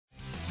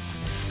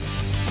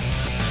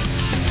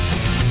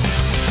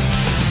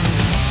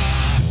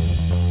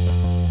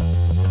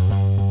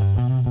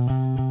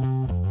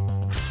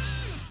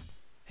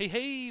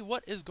Hey,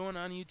 what is going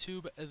on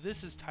YouTube?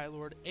 This is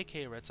Tylord,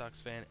 aka Red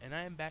Sox fan, and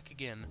I am back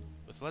again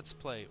with Let's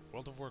Play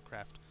World of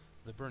Warcraft,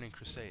 The Burning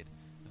Crusade.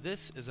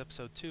 This is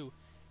episode 2,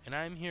 and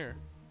I am here,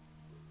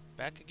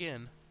 back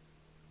again,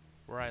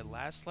 where I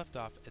last left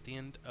off at the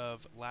end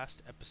of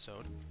last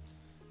episode,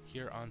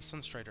 here on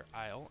Sunstrider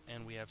Isle,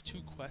 and we have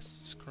 2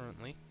 quests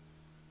currently.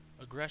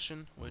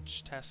 Aggression,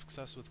 which tasks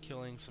us with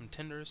killing some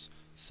tinders,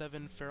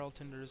 7 feral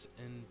tinders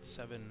and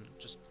 7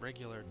 just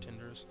regular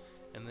tinders,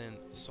 and then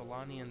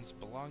Solanian's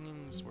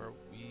belongings, where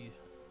we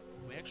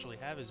actually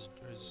have his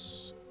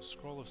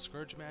scroll of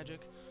scourge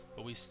magic,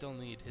 but we still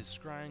need his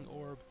scrying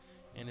orb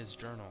and his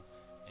journal.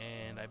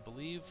 And I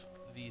believe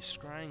the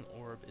scrying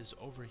orb is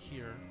over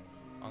here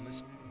on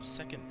this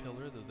second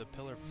pillar, the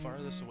pillar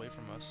farthest away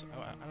from us.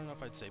 I don't know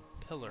if I'd say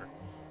pillar,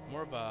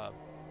 more of a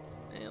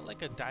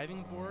like a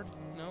diving board,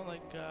 you know,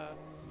 like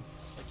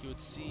you would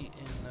see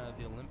in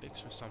the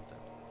Olympics or something.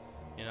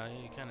 You know,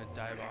 you kind of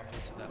dive off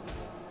into that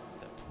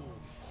pool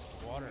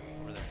of water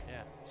over there.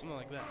 Yeah, something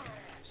like that.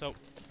 So,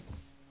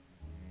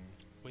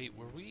 wait,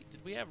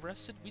 did we have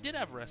rested? We did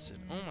have rested.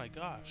 Oh my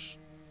gosh.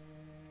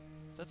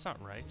 That's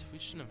not right. We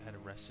shouldn't have had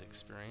a rested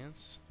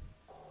experience.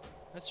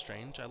 That's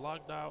strange. I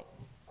logged out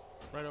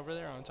right over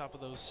there on top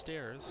of those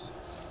stairs.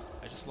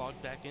 I just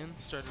logged back in,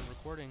 started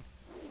recording,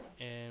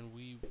 and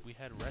we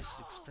had a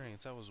rested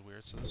experience. That was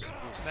weird. So this was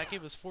blue. So that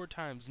gave us 4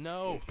 times.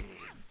 No!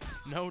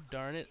 No,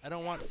 darn it. I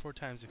don't want 4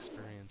 times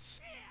experience.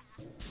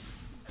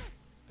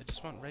 I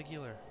just want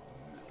regular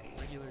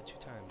 2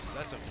 times.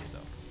 That's okay, though.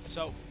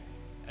 So,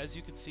 as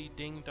you can see,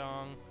 ding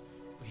dong,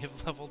 we have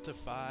leveled to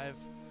 5,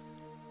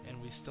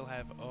 and we still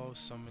have, oh,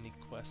 so many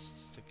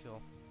quests to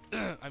kill.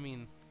 I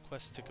mean,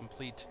 quests to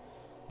complete.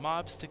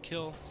 Mobs to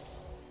kill.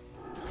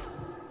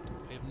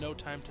 We have no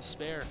time to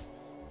spare.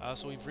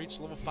 So we've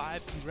reached level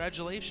 5.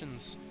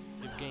 Congratulations!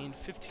 We've gained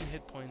 15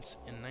 hit points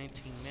and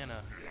 19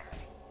 mana.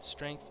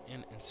 Strength,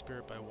 int, and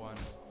spirit by 1.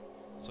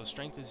 So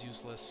strength is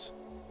useless.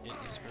 Int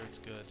and spirit's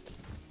good.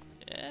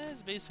 Yeah,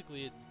 it's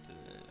basically it.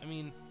 I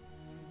mean,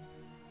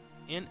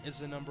 int is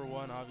the number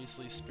 1,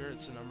 obviously.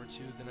 Spirit's the number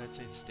 2. Then I'd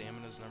say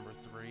stamina's number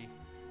 3.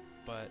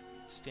 But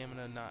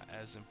stamina not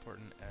as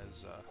important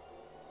as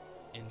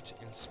int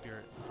and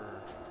spirit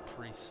for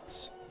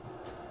priests.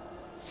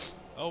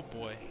 Oh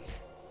boy.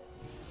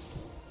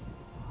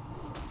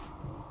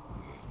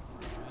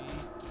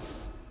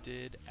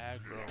 Did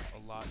aggro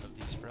a lot of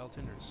these feral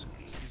tinders.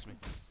 Excuse me.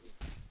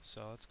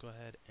 So let's go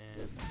ahead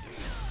and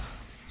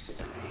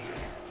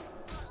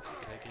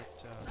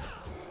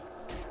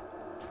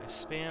I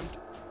spammed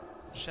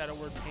Shadow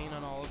Word Pain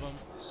on all of them,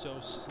 so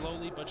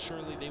slowly but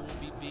surely they will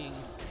be being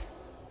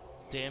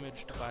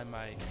damaged by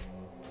my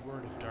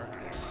Word of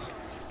Darkness.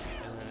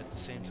 And then at the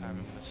same time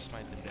I'm gonna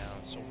smite them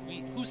down. So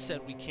who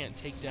said we can't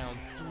take down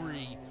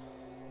 3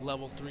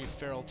 level 3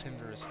 feral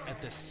tinders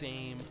at the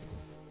same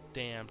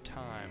damn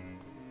time?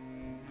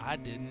 I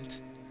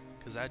didn't,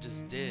 because I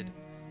just did.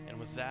 And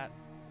with that,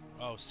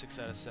 oh, 6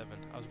 out of 7.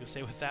 I was going to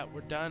say, with that, we're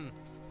done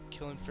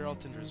killing feral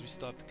tinders. We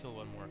still have to kill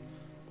 1 more.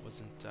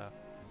 Wasn't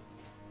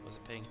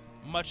paying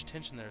much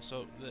attention there.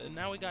 So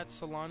now we got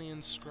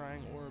Solanian's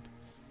scrying orb.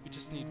 We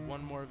just need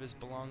 1 more of his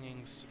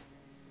belongings.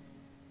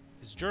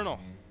 His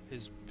journal.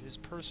 His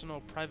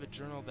personal private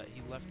journal that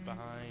he left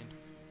behind.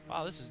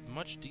 Wow, this is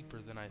much deeper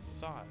than I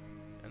thought.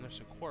 And there's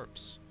a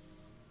corpse.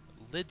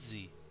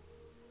 Lidsey.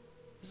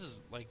 This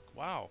is like,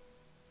 wow.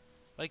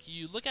 Like,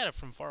 you look at it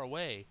from far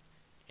away,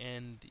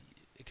 and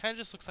it kind of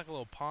just looks like a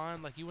little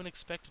pond. Like, you wouldn't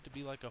expect it to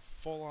be like a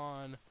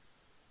full-on,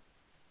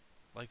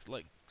 like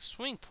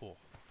swimming pool.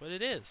 But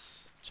it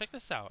is. Check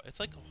this out. It's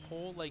like a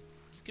whole, like,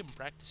 you can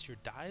practice your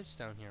dives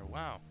down here.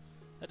 Wow.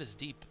 That is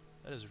deep.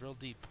 That is real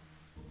deep.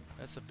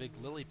 That's a big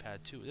lily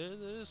pad, too.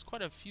 There's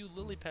quite a few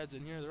lily pads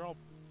in here. They're all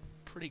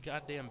pretty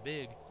goddamn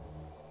big.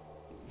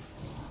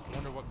 I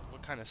wonder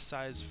what kind of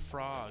size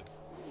frog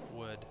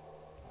would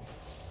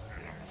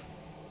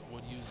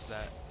use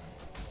that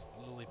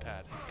lily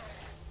pad.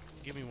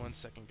 Give me 1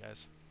 second,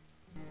 guys.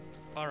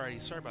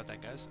 Alrighty, sorry about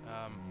that, guys.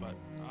 But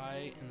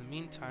I, in the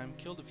meantime,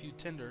 killed a few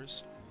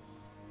tinders.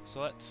 So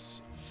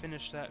let's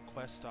finish that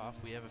quest off.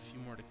 We have a few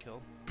more to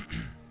kill.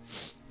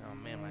 Oh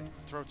man, my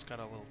throat's got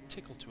a little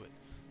tickle to it.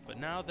 But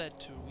now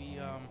that we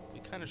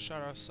kind of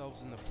shot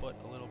ourselves in the foot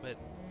a little bit.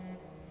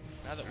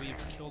 Now that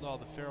we've killed all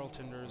the feral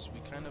tinders,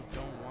 we kind of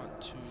don't want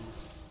to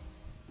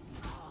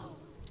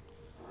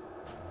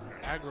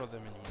aggro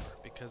them anymore,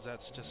 because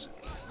that's just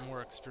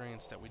more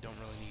experience that we don't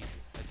really need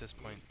at this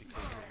point,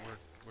 because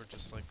we're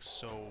just like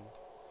so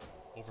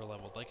over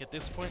leveled. Like at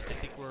this point, I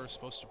think we're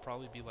supposed to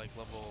probably be like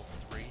level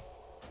 3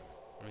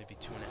 or maybe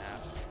 2.5,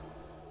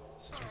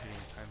 since we're getting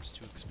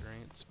 ×2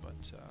 experience.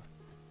 But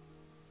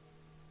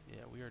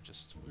yeah, we are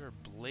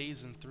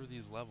blazing through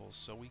these levels.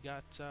 So we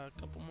got a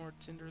couple more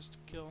tinders to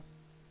kill.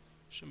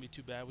 Shouldn't be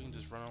too bad. We can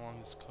just run along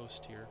this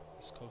coast here,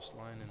 this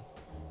coastline, and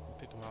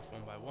pick them off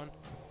 1 by 1.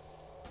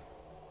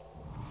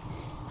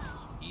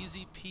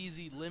 Easy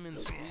peasy lemon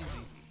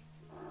squeezy.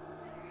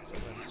 So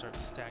I'm going to start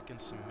stacking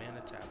some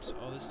mana taps.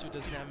 Oh, this dude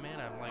doesn't have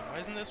mana. I'm like, why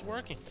isn't this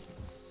working?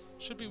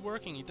 Should be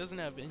working. He doesn't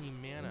have any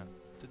mana.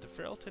 Did the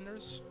feral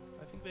tinders?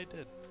 I think they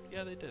did.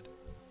 Yeah, they did.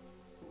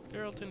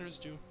 Feral tinders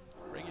do.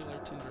 Regular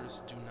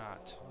tinders do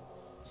not.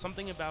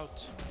 Something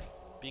about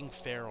being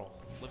feral,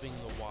 living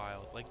in the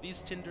wild. Like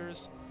these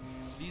tinders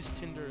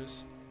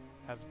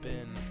have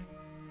been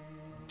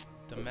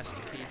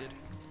domesticated.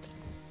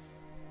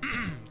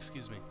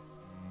 Excuse me.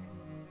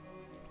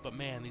 But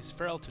man, these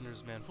feral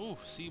tinders, man, whew,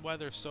 see why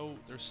they're so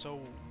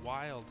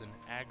wild and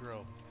aggro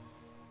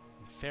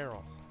and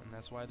feral, and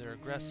that's why they're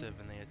aggressive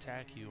and they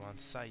attack you on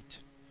sight.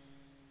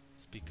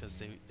 It's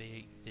because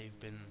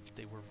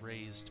they were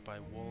raised by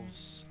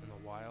wolves in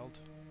the wild.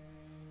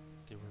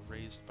 They were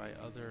raised by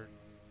other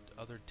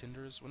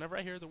tinders. Whenever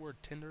I hear the word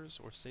tinders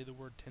or say the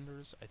word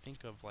tinders, I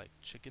think of like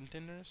chicken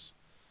tenders.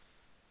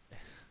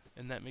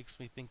 And that makes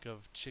me think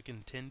of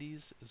chicken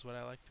tendies is what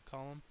I like to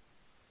call them.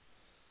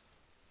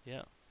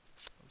 Yeah.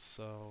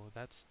 So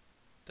that's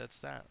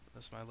that.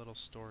 That's my little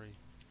story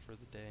for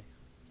the day.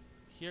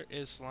 Here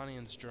is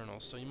Solanian's journal.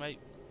 So you might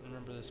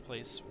remember this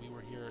place. We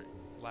were here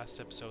last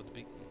episode,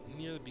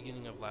 near the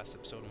beginning of last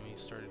episode when we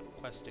started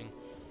questing.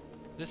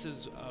 This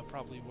is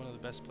probably one of the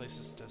best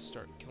places to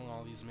start killing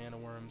all these mana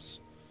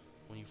worms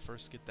when you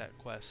first get that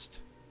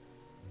quest.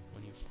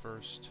 When you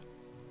first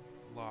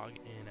log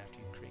in after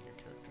you create your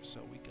character.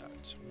 So we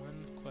got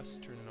one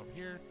quest turning over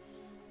here.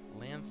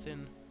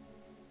 Lanthan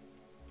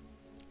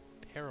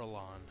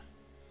Paralon.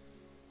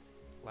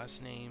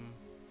 Last name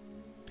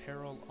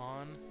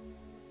Paralon.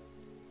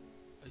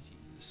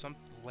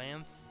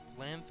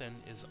 Lanthan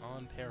is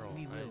on peril.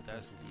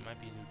 That might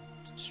be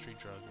a new street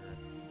drug or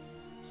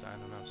so I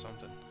don't know,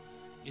 something.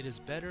 It is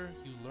better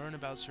you learn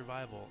about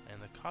survival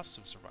and the cost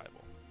of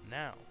survival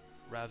now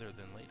rather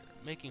than later.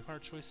 Making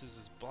hard choices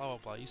is blah blah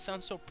blah. You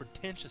sound so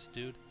pretentious,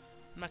 dude.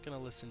 I'm not gonna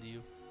listen to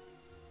you.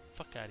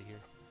 Fuck out of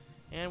here.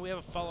 And we have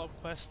a follow-up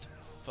quest.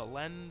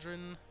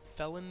 Felendren,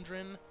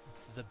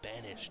 the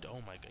Banished.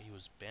 Oh my god, he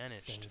was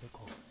banished.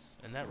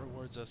 And that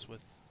rewards us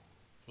with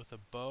a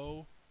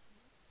bow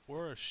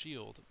or a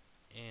shield,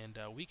 and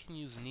we can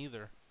use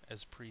neither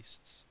as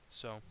priests.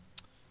 So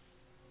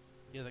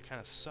yeah, that kind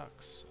of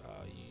sucks.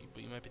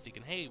 But you might be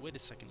thinking, hey, wait a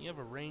second, you have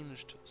a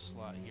ranged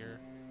slot here.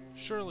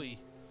 Surely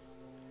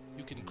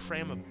you can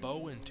cram a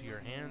bow into your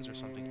hands or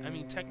something. I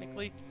mean,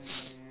 technically,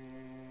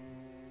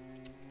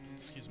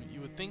 excuse me, you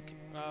would think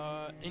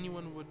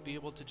anyone would be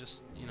able to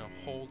just, you know,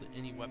 hold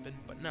any weapon,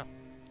 but no.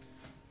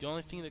 The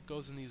only thing that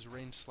goes in these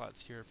ranged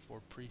slots here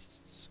for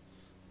priests,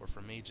 or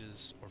for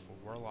mages, or for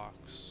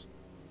warlocks,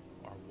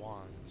 are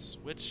wands,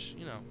 which,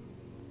 you know,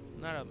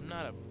 not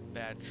a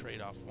bad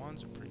trade-off.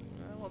 Wands are pretty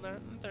well.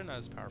 They're not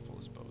as powerful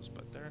as bows,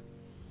 but they're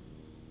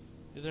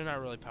not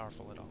really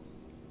powerful at all.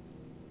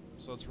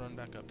 So let's run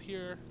back up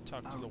here,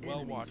 talk to the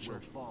Well Watcher,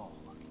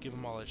 give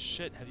him all his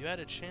shit. Have you had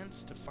a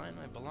chance to find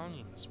my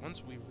belongings?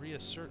 Once we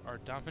reassert our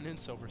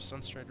dominance over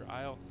Sunstrider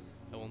Isle,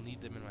 I will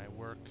need them in my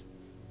work.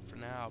 For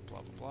now,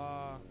 blah blah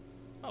blah.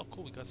 Oh,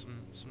 cool, we got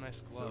some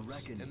nice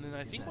gloves. And then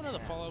I think one of the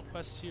follow-up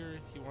quests here,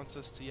 he wants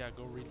us to,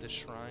 go read the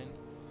Shrine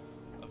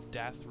of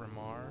Dath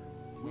Ramar.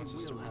 He wants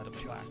us to read the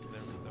plaque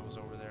that was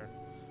over there.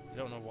 I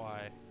don't know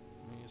why.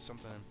 Maybe it's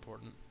something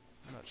important.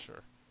 I'm not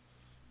sure.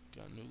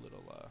 Got a new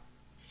little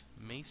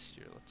mace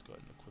here. Let's go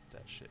ahead and equip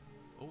that shit.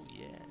 Oh,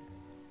 yeah.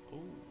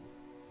 Oh,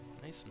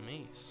 nice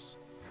mace.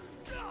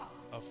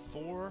 A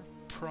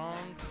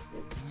 4-pronged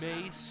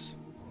mace.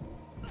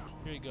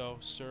 Here you go,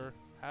 sir.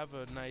 Have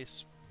a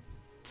nice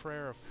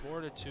prayer of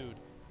fortitude.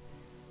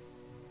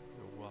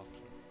 You're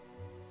welcome.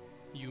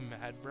 You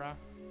mad, brah?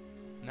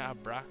 Nah,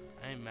 brah.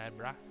 I ain't mad,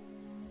 brah.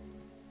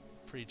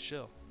 Pretty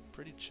chill.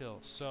 Pretty chill.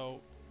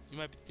 So, you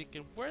might be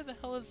thinking, where the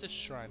hell is this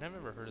shrine? I've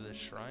never heard of this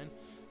shrine.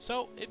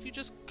 So, if you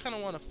just kind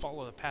of want to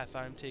follow the path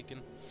I'm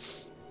taking,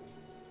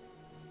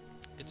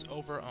 it's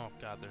over. Oh,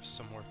 God, there's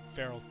some more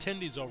feral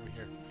tendies over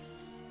here.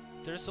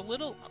 There's a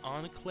little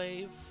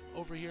enclave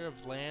over here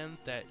of land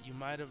that you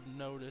might have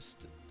noticed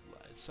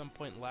at some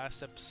point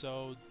last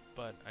episode,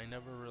 but I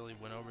never really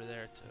went over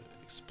there to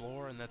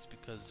explore, and that's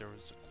because there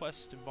was a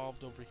quest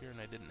involved over here, and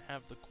I didn't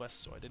have the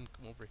quest, so I didn't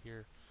come over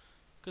here,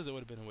 because it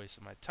would have been a waste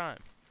of my time.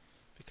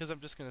 Because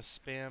I'm just going to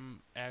spam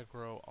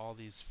aggro all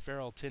these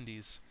feral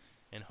tendies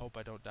and hope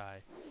I don't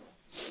die.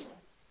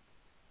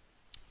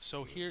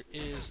 So here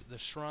is the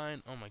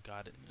shrine. Oh my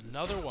god,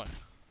 another one.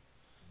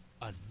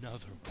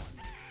 Another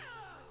one.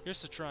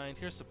 Here's the shrine,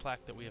 here's the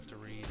plaque that we have to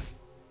read.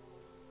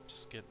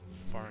 Just get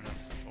far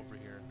enough over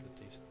here that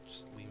they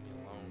just leave me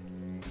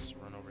alone. Just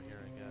run over here,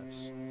 I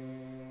guess.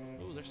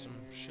 Oh, there's some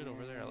shit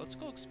over there. Let's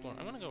go explore.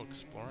 I'm gonna go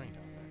exploring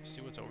down there,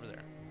 see what's over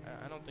there.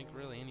 I don't think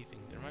really anything.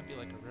 There might be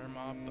like a rare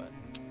mob, but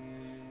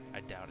I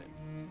doubt it.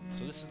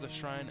 So this is the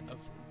Shrine of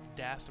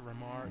Dath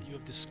Ramar. You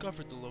have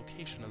discovered the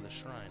location of the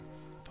shrine.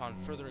 Upon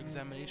further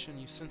examination,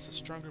 you sense a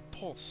stronger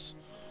pulse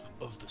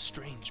of the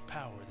strange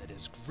power that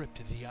has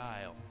gripped the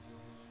isle.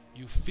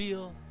 You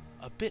feel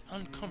a bit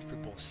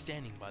uncomfortable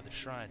standing by the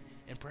shrine,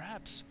 and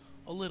perhaps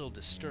a little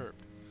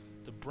disturbed.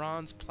 The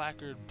bronze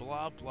placard,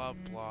 blah blah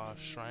blah,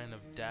 Shrine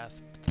of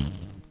Death.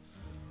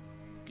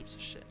 Gives a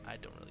shit. I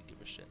don't really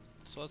give a shit.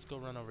 So let's go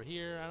run over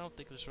here. I don't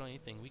think there's really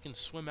anything. We can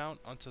swim out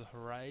onto the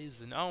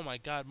horizon. Oh my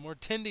god, more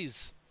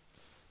Tindies!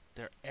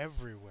 They're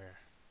everywhere.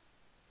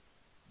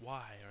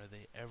 Why are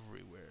they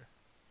everywhere?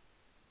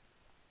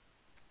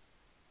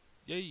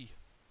 Yay!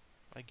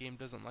 My game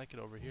doesn't like it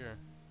over here.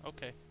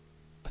 Okay.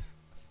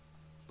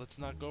 Let's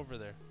not go over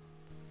there.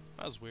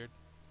 That was weird.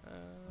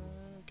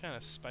 Kind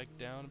of spiked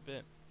down a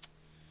bit.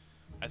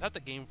 I thought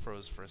the game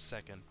froze for a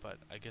second, but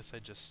I guess I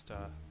just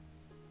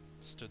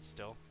stood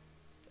still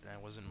and I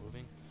wasn't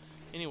moving.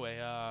 Anyway,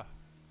 oh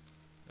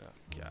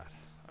god,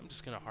 I'm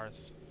just gonna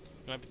hearth.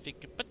 You might be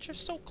thinking, but you're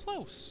so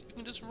close. You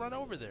can just run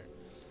over there.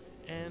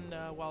 And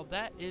while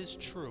that is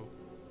true,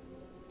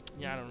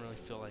 yeah, I don't really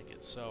feel like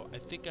it. So I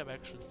think I'm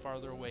actually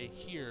farther away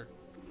here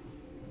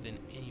than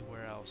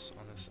anywhere else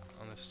on this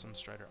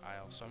Sunstrider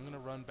Isle. So I'm gonna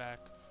run back.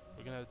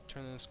 We're gonna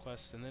turn in this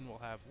quest, and then we'll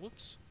have we'll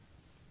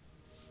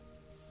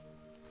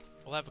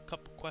have a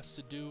couple quests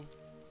to do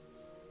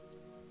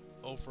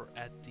over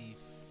at the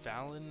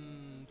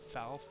Falthrian.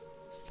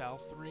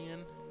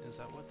 Is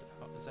that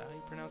how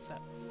you pronounce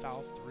that?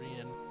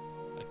 Falthrian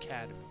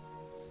Academy.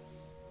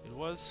 It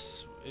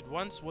once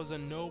was a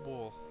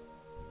noble,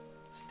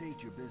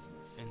 state your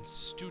business, and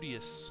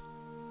studious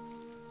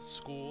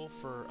school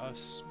for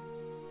us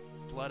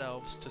blood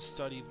elves to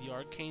study the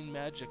arcane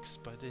magics,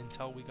 but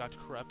until we got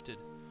corrupted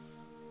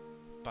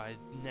by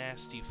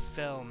nasty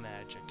fell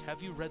magic.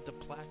 Have you read the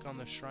plaque on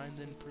the shrine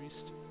then,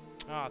 priest?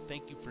 Ah,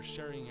 thank you for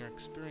sharing your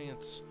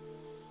experience.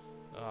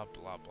 Blah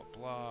blah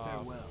blah.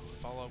 Farewell.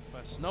 Follow-up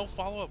quest. No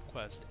follow-up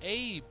quest.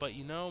 Hey, but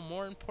you know,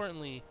 more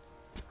importantly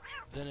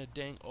than a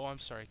dang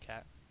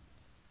cat.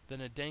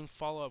 Than a dang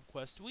follow-up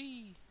quest,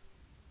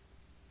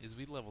 is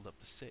we leveled up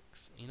to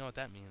 6. You know what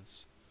that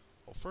means?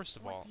 Well, first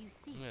of all,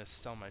 I'm gonna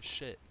sell my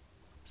shit.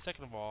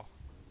 Second of all,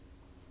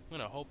 I'm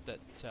gonna hope that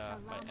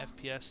my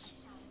FPS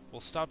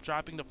will stop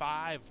dropping to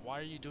 5. Why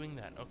are you doing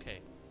that?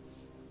 Okay.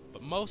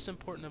 But most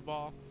important of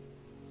all,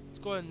 let's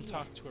go ahead and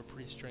talk to our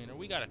priest trainer.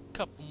 We got a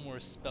couple more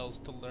spells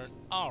to learn.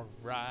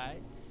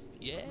 Alright.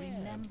 Yeah,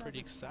 I'm pretty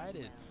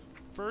excited.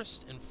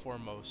 First and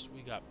foremost,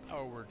 we got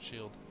Power Word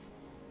Shield.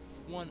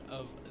 One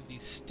of the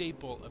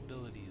staple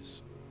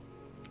abilities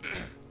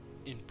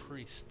in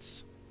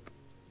priests.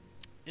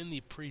 In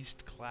the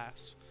priest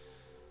class.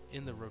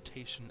 In the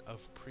rotation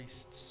of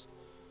priests.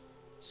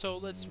 So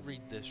let's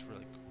read this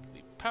really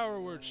quickly.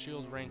 Power Word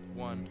Shield rank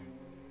 1.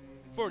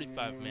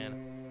 45 mana.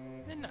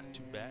 And not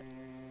too bad.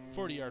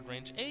 40-yard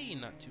range. Hey,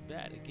 not too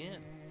bad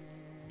again.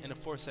 And a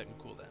 4-second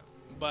cooldown.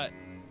 But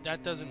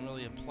that doesn't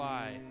really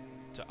apply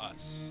to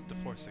us, the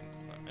 4-second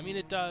cooldown. I mean,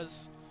 it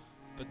does,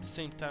 but at the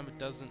same time it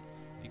doesn't,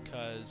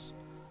 because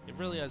it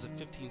really has a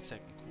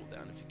 15-second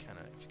cooldown if you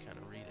kind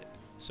of read it.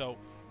 So,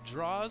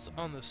 draws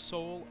on the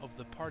soul of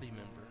the party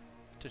member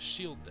to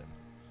shield them,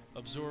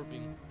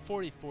 absorbing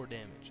 44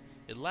 damage.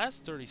 It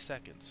lasts 30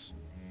 seconds,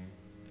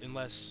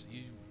 unless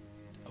you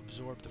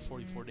absorb the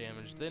 44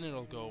 damage. Then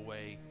it'll go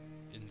away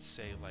in,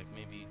 say, like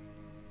maybe,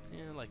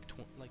 like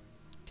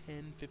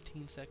 10,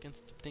 15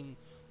 seconds, depending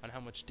on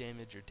how much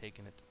damage you're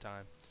taking at the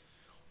time.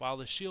 While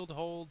the shield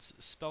holds,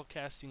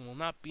 spellcasting will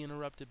not be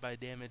interrupted by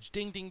damage.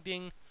 Ding, ding,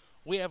 ding.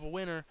 We have a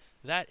winner.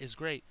 That is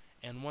great.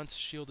 And once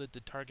shielded, the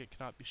target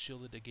cannot be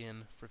shielded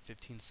again for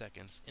 15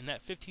 seconds. And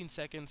that 15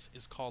 seconds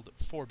is called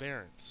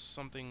forbearance,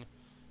 something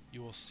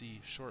you will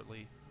see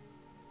shortly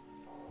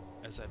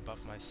as I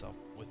buff myself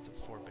with the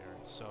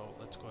forbearance. So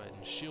let's go ahead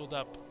and shield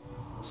up,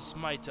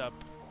 smite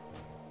up,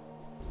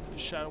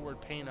 Shadow Word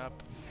Pain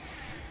up,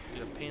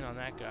 get a pain on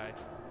that guy,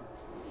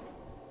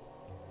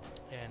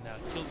 and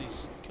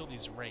kill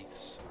these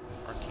wraiths,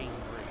 arcane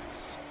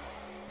wraiths.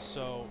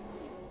 So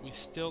we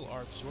still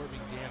are absorbing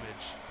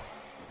damage.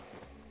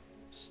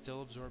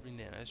 Still absorbing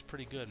damage. That's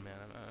pretty good, man.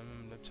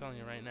 I'm telling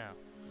you right now.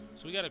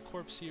 So we got a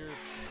corpse here,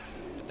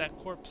 but that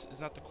corpse is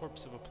not the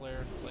corpse of a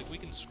player. Like, we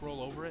can scroll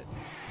over it,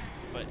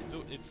 but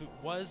if it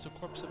was a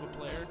corpse of a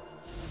player,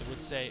 it would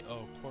say,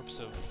 oh, corpse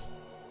of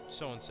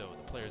so-and-so,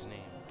 the player's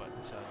name. But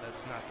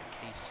that's not the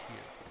case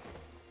here.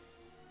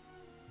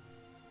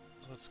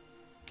 So let's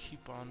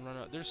keep on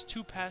running. There's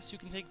 2 paths you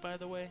can take, by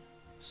the way.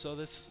 So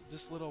this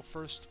little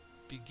first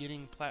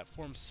beginning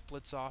platform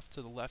splits off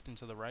to the left and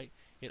to the right.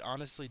 It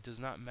honestly does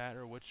not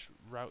matter which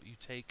route you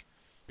take.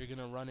 You're going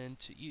to run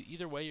into,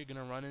 either way, you're going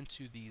to run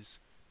into these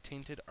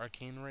tainted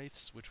arcane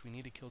wraiths, which we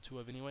need to kill 2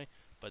 of anyway,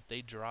 but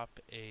they drop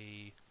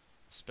a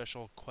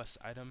special quest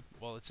item.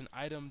 Well, it's an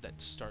item that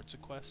starts a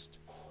quest.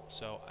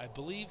 So I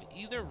believe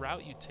either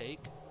route you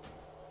take,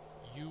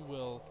 you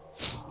will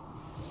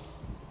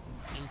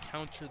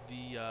encounter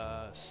the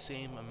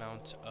same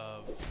amount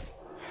of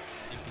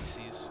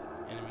NPCs,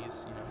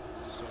 enemies, you know,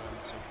 so on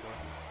and so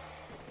forth.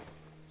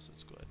 So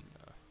let's go ahead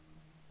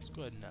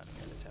and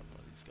tap one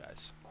of these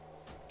guys.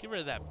 Get rid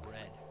of that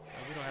bread.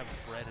 We don't have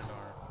bread in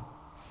our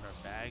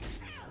bags.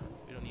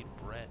 We don't need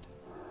bread.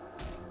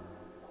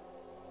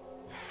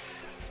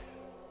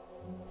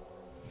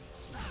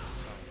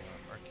 Some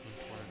arcane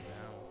corn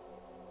now.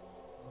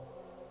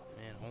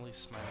 Man, Holy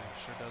Smite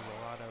sure does a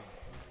lot of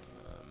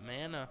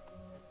mana.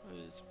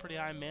 It's a pretty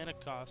high mana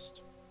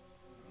cost.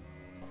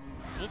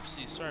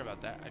 Whoopsie, sorry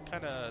about that. I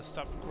kind of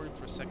stopped recording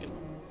for a second,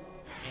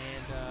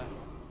 and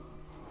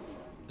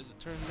as it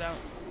turns out,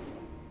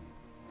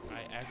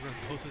 I aggroed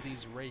both of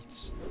these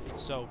wraiths.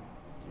 So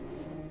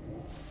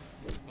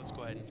let's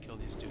go ahead and kill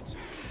these dudes.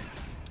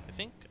 I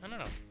think, I don't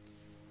know.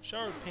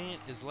 Shower of Pain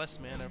is less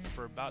mana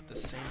for about the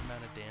same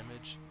amount of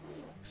damage,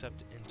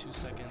 except in 2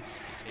 seconds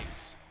it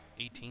takes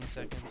 18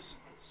 seconds.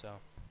 So,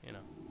 you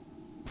know,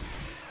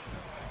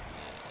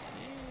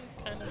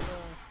 kind of.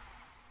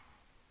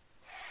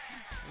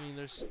 I mean,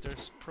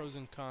 there's pros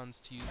and cons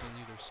to using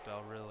either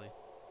spell, really.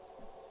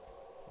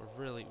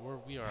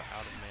 We are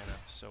out of mana,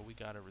 so we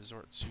gotta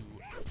resort to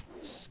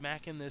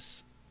smacking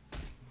this,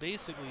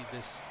 basically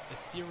this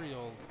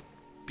ethereal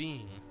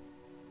being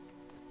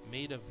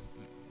made of,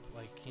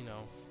 like, you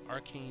know,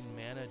 arcane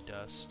mana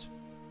dust.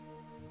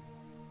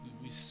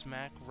 We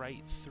smack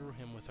right through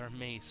him with our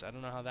mace. I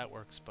don't know how that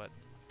works, but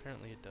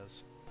apparently it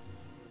does.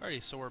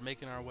 Alrighty, so we're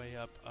making our way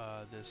up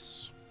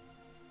this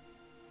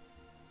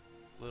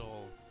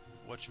little,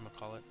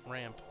 whatchamacallit,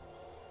 ramp.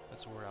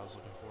 That's the word I was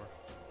looking for.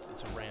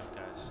 It's a ramp,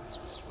 guys. That's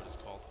just what it's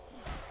called.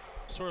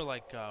 Sort of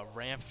like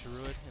ramp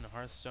druid in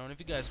Hearthstone. If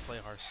you guys play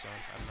Hearthstone,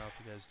 I don't know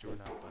if you guys do or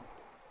not,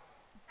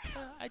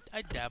 but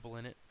I dabble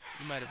in it.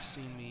 You might have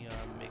seen me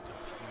make a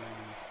few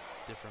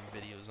different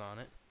videos on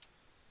it.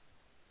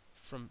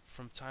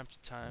 From time to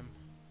time,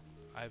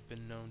 I've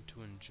been known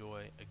to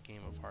enjoy a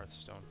game of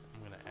Hearthstone.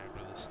 I'm gonna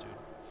aggro this dude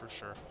for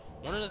sure.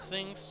 One of the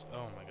things,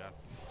 oh my god,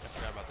 I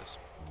forgot about this.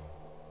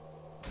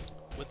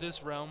 With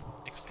this realm,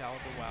 Excalibur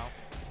WoW,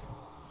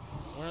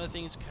 one of the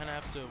things you kind of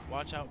have to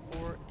watch out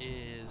for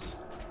is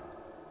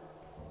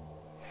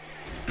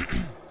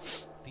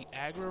the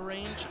aggro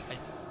range.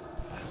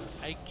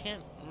 I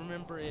can't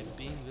remember it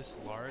being this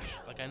large.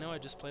 Like, I know I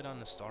just played on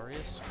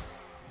Nostarius,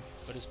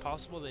 but it's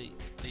possible they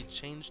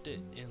changed it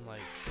in,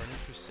 like, Burning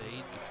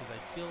Crusade, because I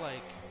feel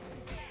like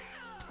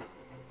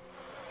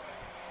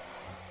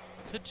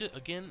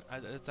again,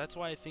 that's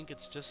why I think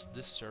it's just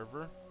this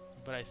server,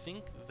 but I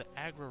think the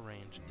aggro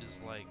range is,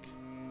 like,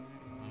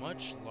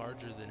 much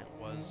larger than it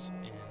was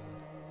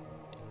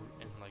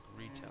in like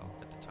retail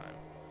at the time.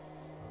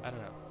 I don't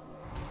know.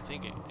 I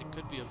think it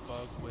could be a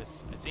bug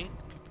with, I think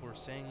people were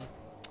saying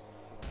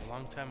a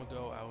long time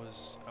ago, I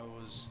was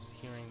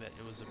hearing that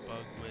it was a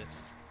bug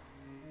with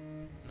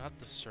not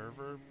the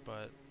server,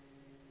 but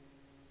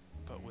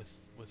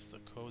with the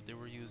code they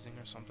were using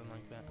or something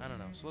like that. I don't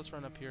know. So let's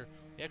run up here.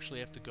 We actually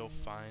have to go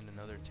find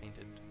another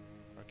tainted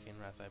arcane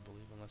wrath, I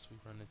believe, unless we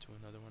run into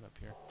another one up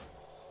here.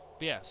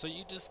 But yeah, so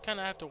you just kind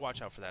of have to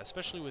watch out for that,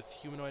 especially with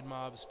humanoid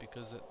mobs,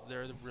 because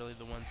they're really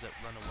the ones that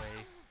run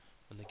away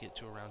when they get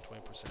to around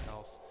 20%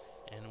 health.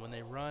 And when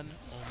they run,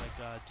 oh my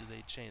god, do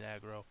they chain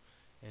aggro,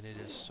 and it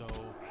is so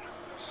horrible.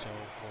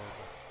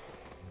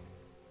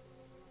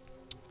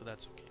 But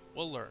that's okay.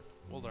 We'll learn.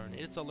 We'll learn.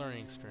 It's a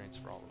learning experience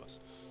for all of us.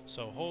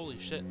 So, holy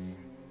shit.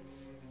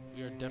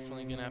 We are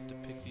definitely going to have to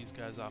pick these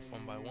guys off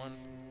one by one.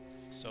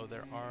 So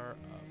there are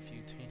a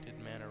few tainted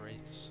mana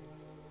wraiths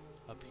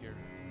up here.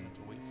 I have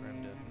to wait for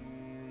him to...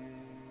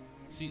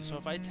 See, so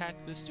if I attack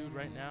this dude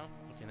right now...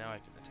 Okay, now I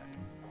can attack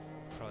him.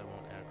 Probably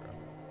won't aggro.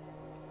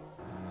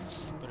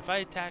 But if I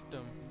attacked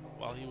him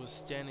while he was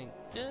standing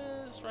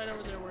just right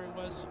over there where he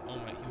was... Oh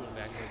my, he would have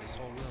aggroed this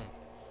whole room.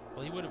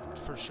 Well, he would have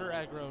for sure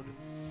aggroed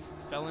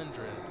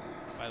Felendren.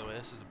 By the way,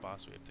 this is a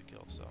boss we have to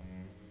kill, so...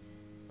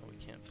 Oh, we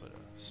can't put a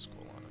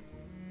skull on him.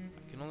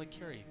 I can only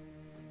carry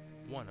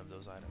one of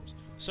those items.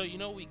 So, you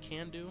know what we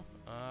can do?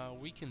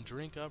 We can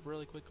drink up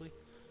really quickly.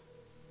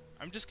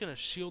 I'm just gonna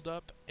shield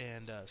up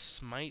and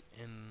smite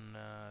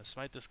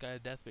this guy to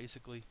death,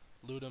 basically.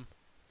 Loot him.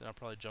 Then I'll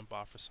probably jump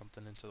off or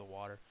something into the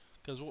water.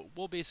 Because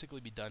we'll basically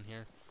be done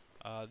here.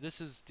 This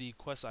is the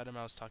quest item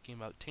I was talking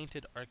about.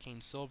 Tainted Arcane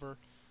Silver.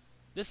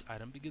 This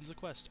item begins a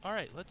quest.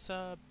 Alright, let's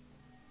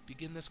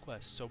begin this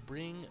quest. So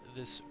bring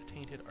this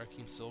Tainted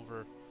Arcane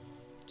Silver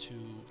to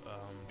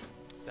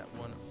that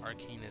one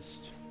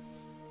Arcanist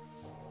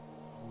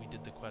we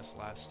did the quest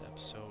last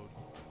episode.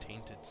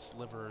 Tainted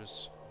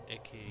Slivers,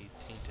 aka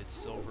Tainted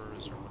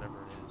Silvers, or whatever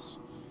it is.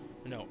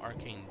 No,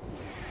 Arcane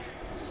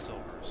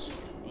Silvers.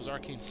 It was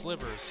Arcane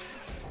Slivers,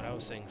 but I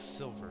was saying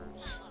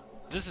Silvers.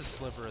 This is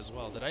Sliver as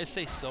well. Did I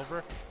say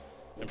Silver?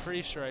 I'm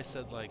pretty sure I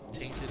said, like,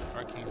 Tainted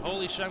Arcane.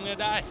 Holy shit, I'm gonna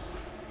die!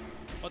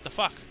 What the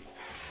fuck?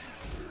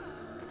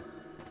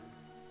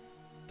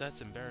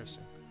 That's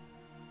embarrassing.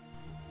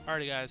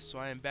 Alrighty guys, so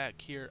I am back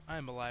here. I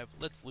am alive.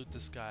 Let's loot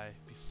this guy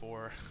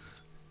before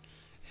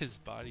his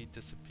body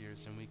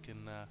disappears and we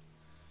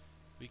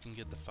can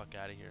get the fuck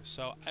out of here.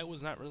 So I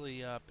was not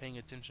really paying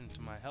attention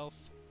to my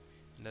health,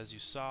 and as you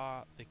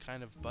saw, they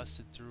kind of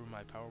busted through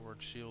my power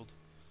word shield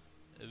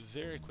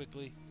very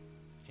quickly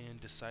and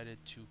decided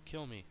to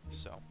kill me.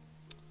 So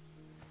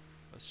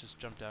let's just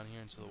jump down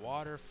here into the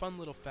water. Fun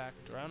little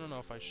fact, or I don't know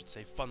if I should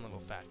say fun little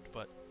fact,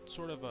 but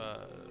sort of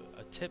a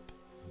tip,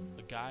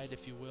 a guide,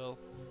 if you will.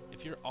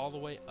 If you're all the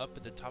way up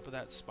at the top of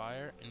that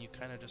spire and you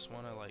kind of just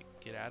want to, like,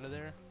 get out of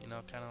there, you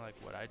know, kind of like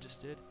what I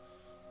just did,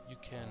 you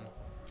can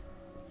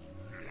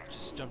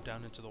just jump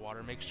down into the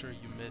water. Make sure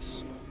you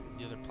miss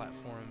the other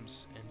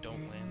platforms and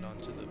don't land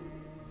onto the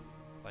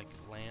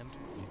land,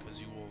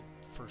 because you will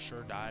for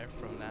sure die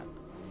from that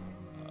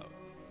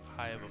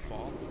high of a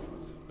fall.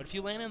 But if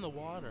you land in the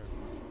water,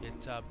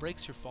 it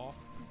breaks your fall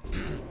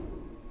and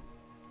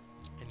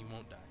you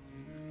won't die.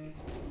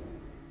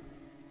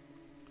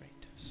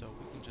 Great. So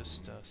we can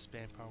just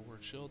spam Power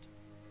Word Shield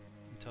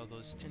and tell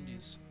those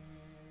Tindies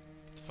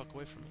to fuck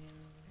away from me,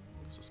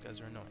 because those guys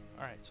are annoying.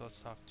 Alright, so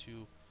let's talk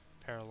to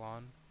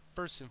Paralon.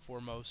 First and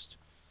foremost,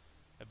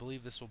 I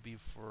believe this will be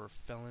for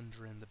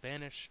Felendren the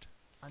Banished.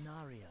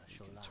 Anaria You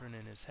can turn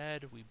in his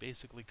head. We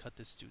basically cut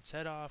this dude's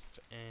head off,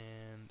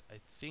 and I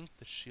think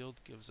the shield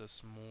gives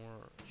us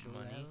more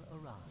money.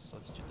 So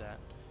let's do that.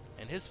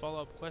 And his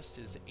follow-up quest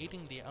is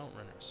aiding the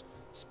Outrunners.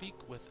 Speak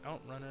with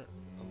Outrunner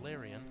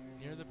Alarian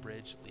near the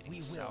bridge leading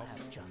south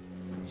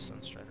of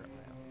Sunstrider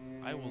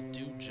Isle. I will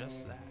do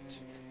just that,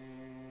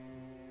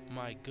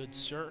 my good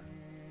sir.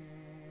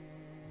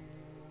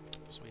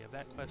 So we have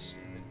that quest,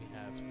 and then we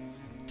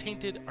have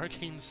Tainted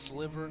Arcane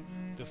Sliver.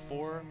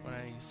 Before, when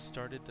I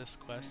started this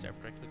quest,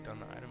 after I clicked on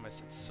the item, I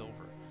said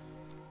silver,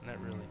 and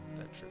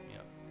that tripped me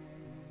up.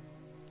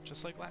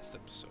 Just like last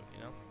episode,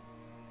 you know?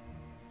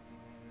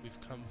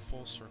 We've come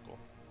full circle.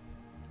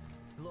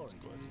 Let's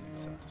go ahead and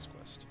accept this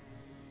quest.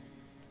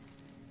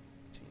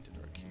 Tainted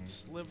Arcane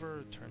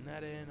Sliver, turn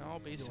that in.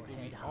 All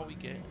we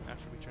get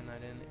after we turn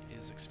that in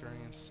is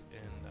experience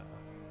and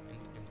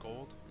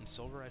gold, and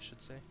silver, I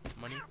should say,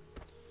 money.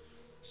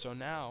 So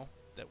now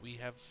that we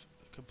have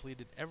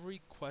completed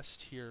every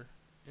quest here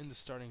in the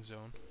starting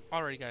zone.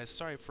 Alrighty guys,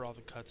 sorry for all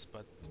the cuts,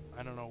 but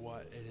I don't know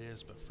what it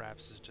is, but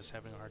Fraps is just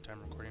having a hard time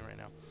recording right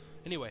now.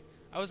 Anyway,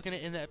 I was going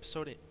to end the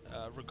episode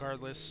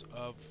regardless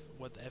of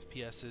what the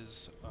FPS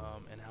is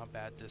and how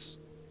bad this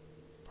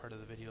part of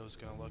the video is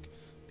going to look,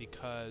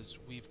 because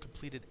we've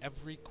completed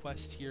every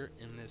quest here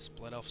in this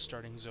Blood Elf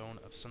starting zone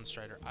of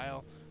Sunstrider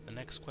Isle. The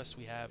next quest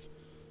we have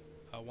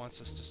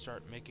wants us to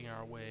start making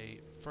our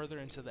way further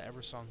into the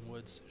Eversong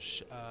Woods.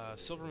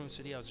 Silvermoon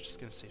City, I was just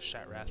going to say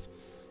Shatrath,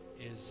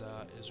 is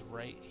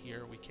right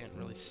here. We can't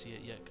really see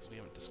it yet because we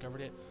haven't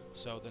discovered it.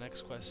 So the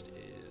next quest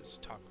is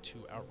talk to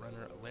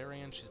Outrunner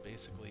Alarian. She's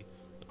basically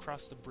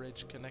across the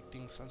bridge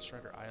connecting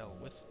Sunstrider Isle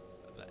with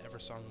the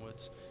Eversong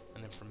Woods,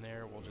 and then from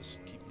there we'll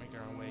just keep making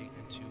our way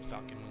into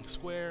Falcon Wing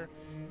Square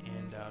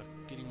and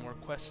getting more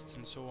quests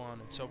and so on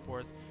and so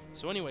forth.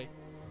 So anyway,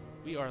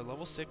 we are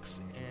level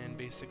 6 and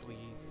basically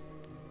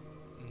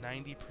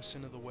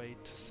 90% of the way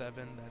to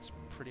 7. That's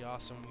pretty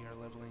awesome. We are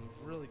leveling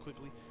really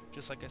quickly,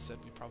 just like I said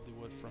we probably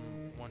would from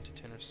 1 to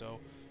 10 or so.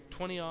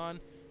 20 on,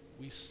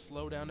 we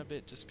slow down a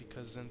bit just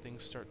because then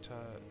things start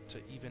to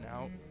even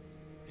out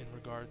in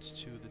regards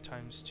to the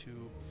times 2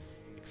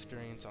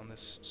 experience on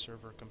this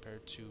server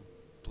compared to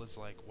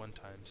Blizz-like 1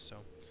 times. So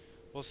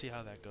we'll see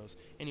how that goes.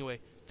 Anyway,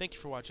 thank you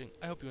for watching.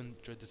 I hope you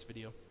enjoyed this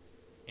video,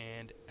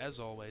 and as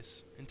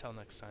always, until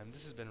next time,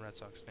 this has been Red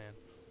Sox Fan,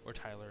 or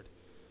Ty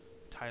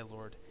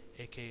Lord,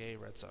 aka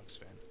Red Sox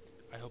Fan.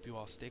 I hope you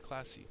all stay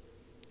classy,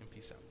 and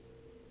peace out.